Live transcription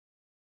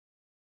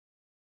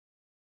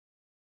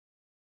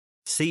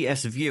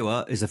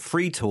CSViewer is a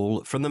free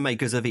tool from the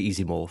makers of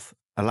EasyMorph,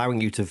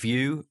 allowing you to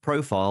view,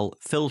 profile,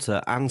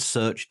 filter, and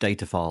search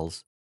data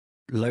files.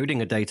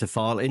 Loading a data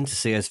file into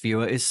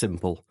CSViewer is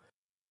simple.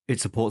 It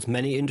supports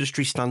many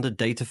industry-standard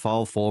data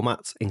file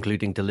formats,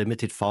 including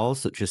delimited files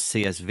such as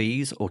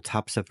CSVs or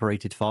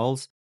tab-separated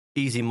files,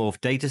 EasyMorph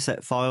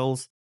dataset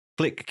files,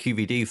 Qlik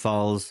QVD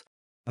files,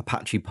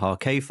 Apache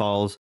Parquet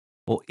files,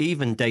 or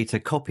even data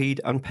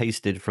copied and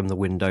pasted from the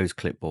Windows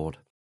clipboard.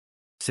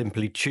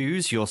 Simply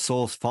choose your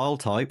source file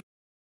type,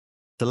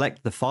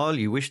 select the file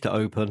you wish to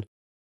open,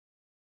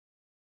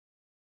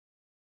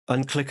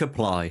 and click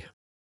Apply.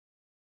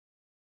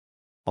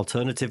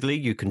 Alternatively,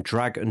 you can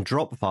drag and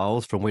drop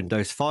files from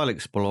Windows File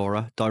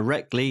Explorer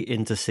directly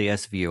into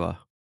CSViewer.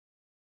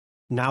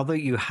 Now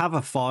that you have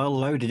a file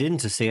loaded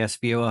into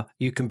CSViewer,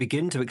 you can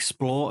begin to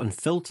explore and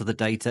filter the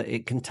data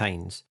it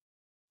contains.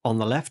 On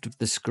the left of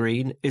the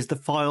screen is the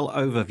File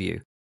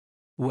Overview,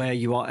 where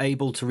you are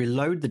able to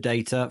reload the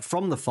data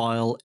from the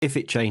file if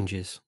it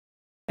changes.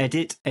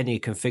 Edit any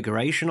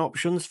configuration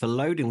options for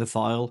loading the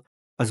file,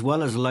 as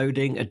well as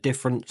loading a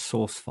different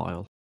source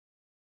file.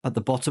 At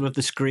the bottom of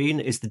the screen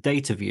is the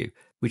Data View,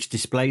 which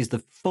displays the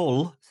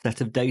full set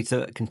of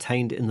data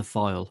contained in the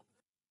file.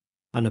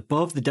 And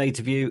above the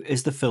Data View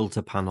is the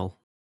Filter panel.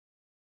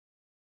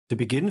 To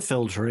begin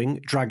filtering,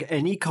 drag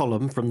any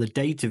column from the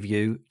Data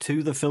View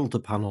to the Filter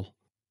panel.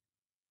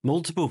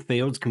 Multiple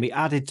fields can be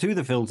added to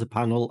the filter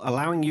panel,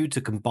 allowing you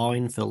to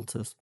combine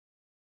filters.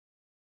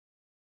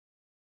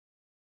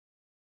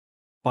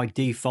 By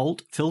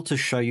default, filters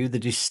show you the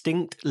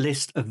distinct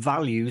list of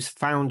values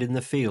found in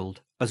the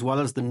field, as well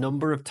as the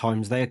number of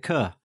times they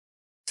occur.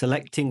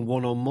 Selecting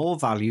one or more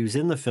values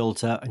in the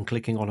filter and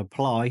clicking on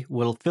Apply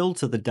will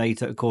filter the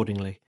data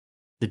accordingly.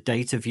 The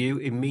data view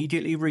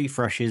immediately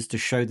refreshes to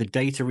show the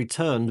data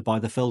returned by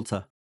the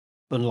filter.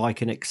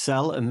 Unlike in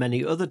Excel and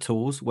many other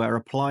tools where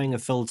applying a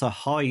filter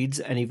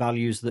hides any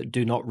values that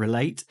do not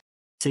relate,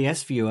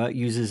 CSViewer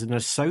uses an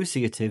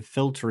associative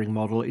filtering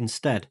model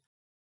instead.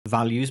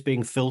 Values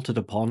being filtered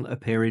upon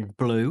appear in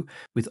blue,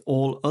 with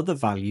all other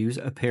values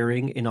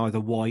appearing in either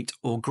white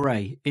or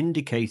grey,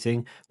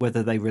 indicating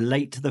whether they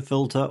relate to the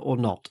filter or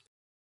not.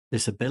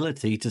 This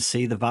ability to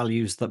see the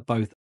values that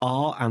both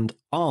are and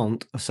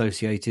aren't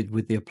associated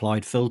with the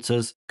applied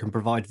filters can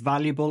provide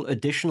valuable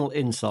additional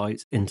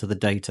insights into the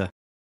data.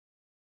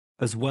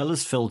 As well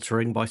as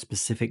filtering by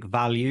specific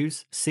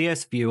values,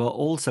 CSViewer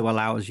also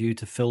allows you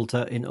to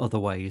filter in other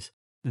ways.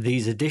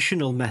 These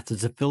additional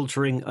methods of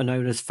filtering are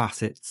known as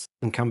facets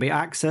and can be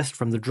accessed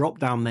from the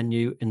drop-down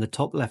menu in the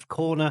top left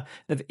corner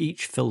of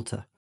each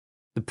filter.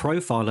 The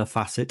Profiler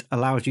facet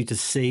allows you to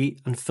see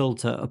and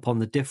filter upon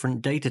the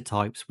different data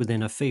types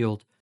within a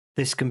field.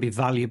 This can be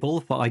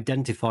valuable for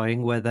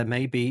identifying where there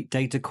may be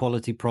data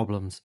quality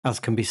problems. As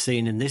can be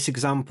seen in this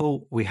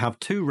example, we have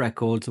two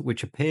records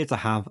which appear to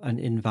have an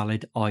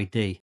invalid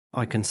ID.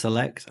 I can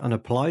select and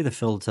apply the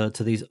filter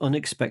to these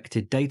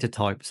unexpected data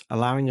types,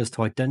 allowing us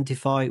to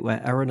identify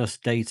where erroneous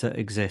data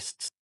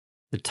exists.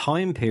 The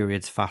Time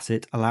Periods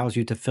facet allows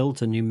you to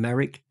filter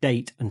numeric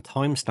date and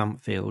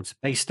timestamp fields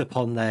based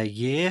upon their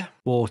year,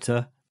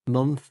 quarter,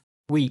 month,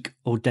 week,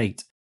 or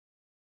date.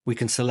 We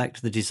can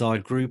select the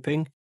desired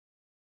grouping,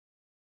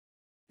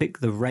 pick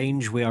the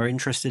range we are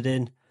interested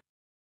in,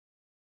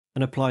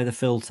 and apply the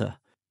filter.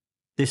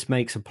 This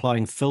makes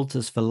applying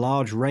filters for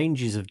large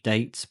ranges of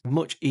dates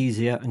much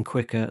easier and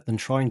quicker than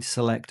trying to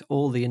select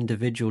all the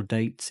individual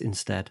dates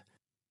instead.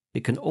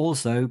 It can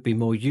also be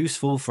more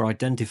useful for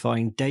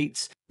identifying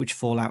dates which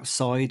fall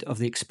outside of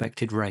the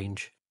expected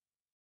range.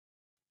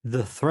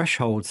 The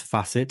Thresholds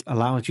facet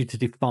allows you to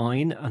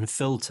define and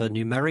filter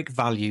numeric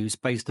values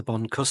based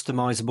upon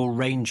customizable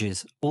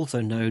ranges,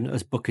 also known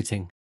as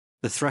bucketing.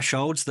 The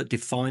thresholds that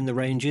define the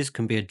ranges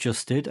can be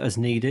adjusted as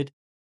needed.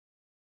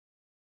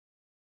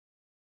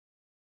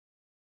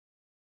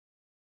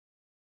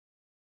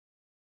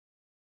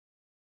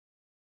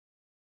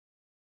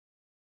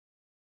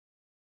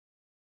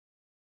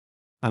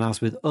 And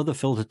as with other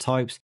filter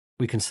types,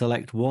 we can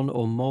select one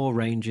or more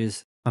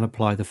ranges and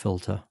apply the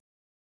filter.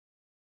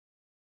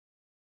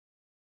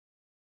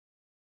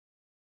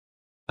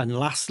 And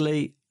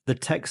lastly, the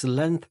Text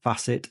Length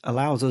facet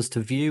allows us to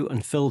view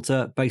and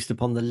filter based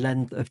upon the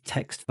length of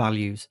text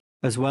values.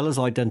 As well as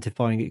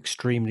identifying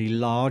extremely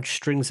large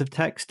strings of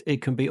text,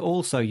 it can be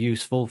also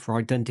useful for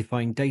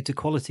identifying data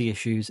quality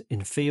issues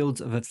in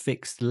fields of a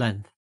fixed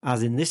length,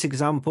 as in this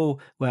example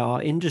where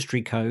our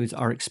industry codes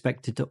are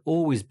expected to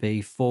always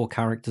be 4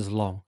 characters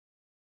long.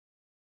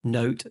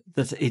 Note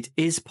that it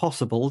is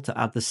possible to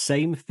add the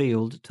same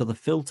field to the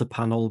filter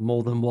panel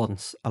more than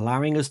once,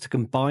 allowing us to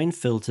combine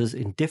filters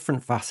in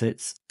different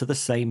facets to the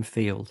same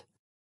field.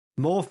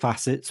 More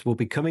facets will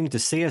be coming to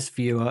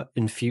CSViewer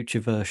in future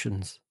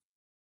versions.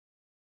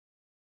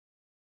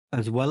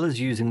 As well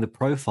as using the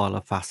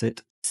Profiler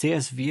facet,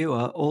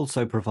 CSViewer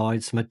also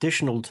provides some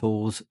additional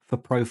tools for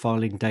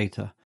profiling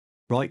data.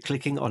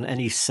 Right-clicking on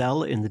any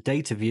cell in the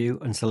data view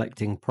and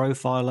selecting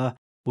Profiler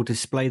will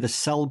display the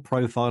Cell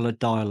Profiler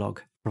dialog,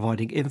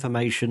 providing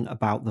information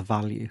about the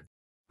value.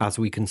 As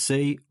we can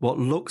see, what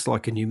looks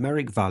like a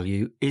numeric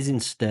value is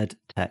instead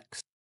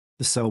text.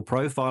 The cell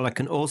profiler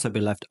can also be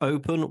left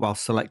open while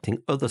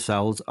selecting other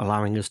cells,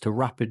 allowing us to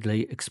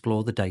rapidly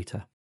explore the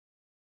data.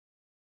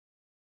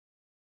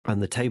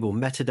 And the table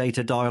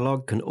metadata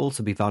dialog can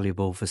also be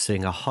valuable for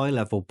seeing a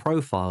high-level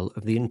profile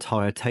of the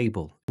entire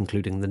table,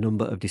 including the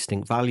number of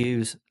distinct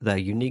values, their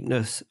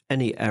uniqueness,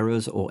 any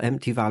errors or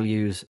empty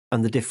values,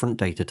 and the different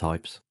data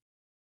types.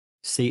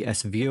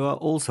 CSViewer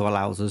also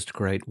allows us to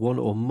create one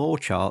or more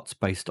charts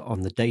based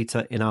on the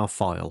data in our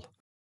file.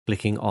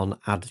 Clicking on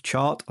Add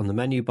Chart on the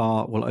menu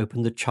bar will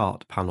open the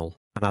Chart panel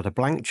and add a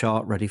blank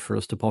chart ready for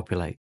us to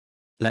populate.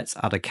 Let's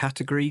add a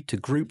category to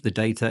group the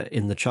data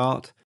in the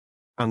chart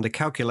and a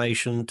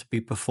calculation to be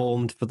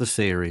performed for the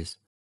series.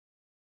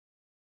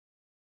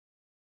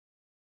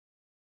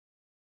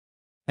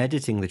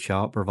 Editing the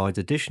chart provides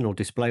additional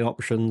display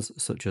options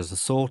such as a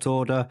sort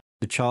order,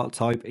 the chart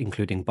type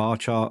including bar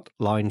chart,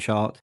 line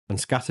chart, and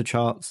scatter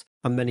charts,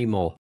 and many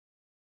more.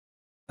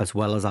 As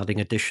well as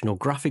adding additional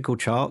graphical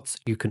charts,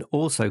 you can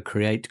also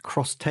create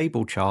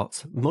cross-table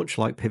charts, much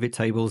like pivot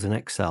tables in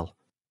Excel.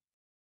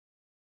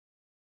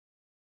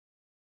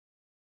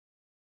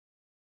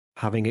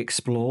 Having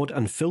explored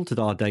and filtered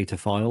our data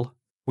file,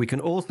 we can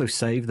also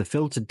save the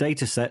filtered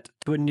dataset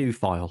to a new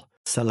file.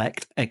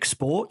 Select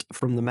Export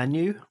from the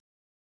menu,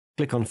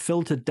 click on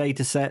Filtered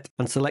Dataset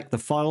and select the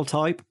file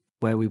type,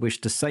 where we wish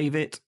to save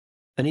it,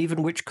 and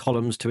even which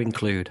columns to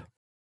include.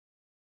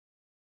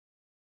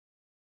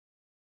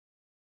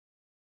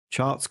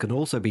 Charts can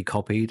also be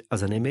copied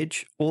as an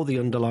image or the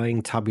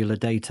underlying tabular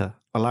data,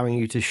 allowing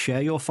you to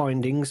share your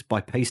findings by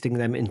pasting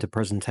them into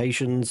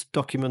presentations,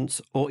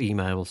 documents, or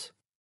emails.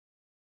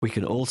 We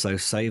can also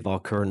save our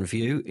current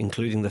view,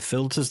 including the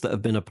filters that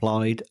have been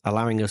applied,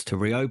 allowing us to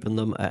reopen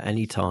them at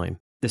any time.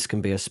 This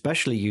can be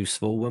especially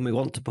useful when we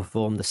want to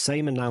perform the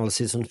same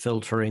analysis and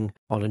filtering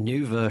on a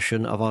new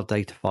version of our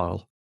data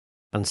file.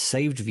 And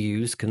saved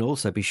views can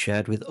also be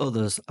shared with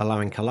others,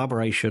 allowing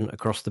collaboration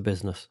across the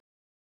business.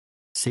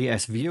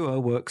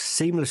 CSViewer works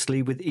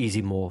seamlessly with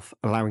EasyMorph,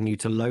 allowing you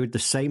to load the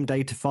same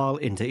data file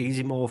into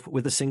EasyMorph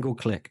with a single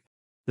click.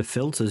 The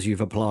filters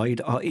you've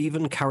applied are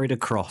even carried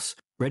across,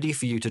 ready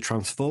for you to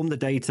transform the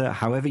data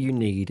however you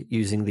need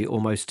using the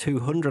almost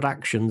 200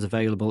 actions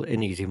available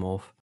in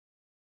EasyMorph.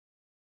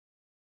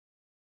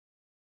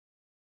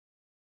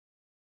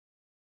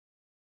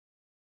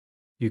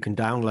 You can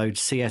download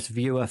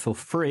CSViewer for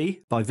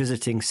free by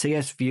visiting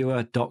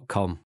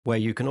CSViewer.com, where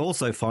you can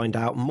also find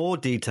out more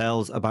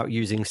details about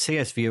using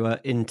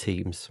CSViewer in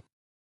Teams.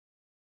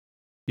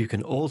 You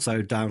can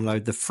also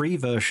download the free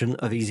version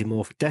of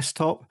EasyMorph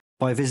Desktop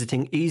by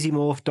visiting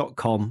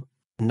EasyMorph.com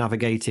and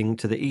navigating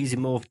to the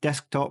EasyMorph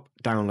Desktop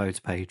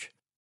downloads page.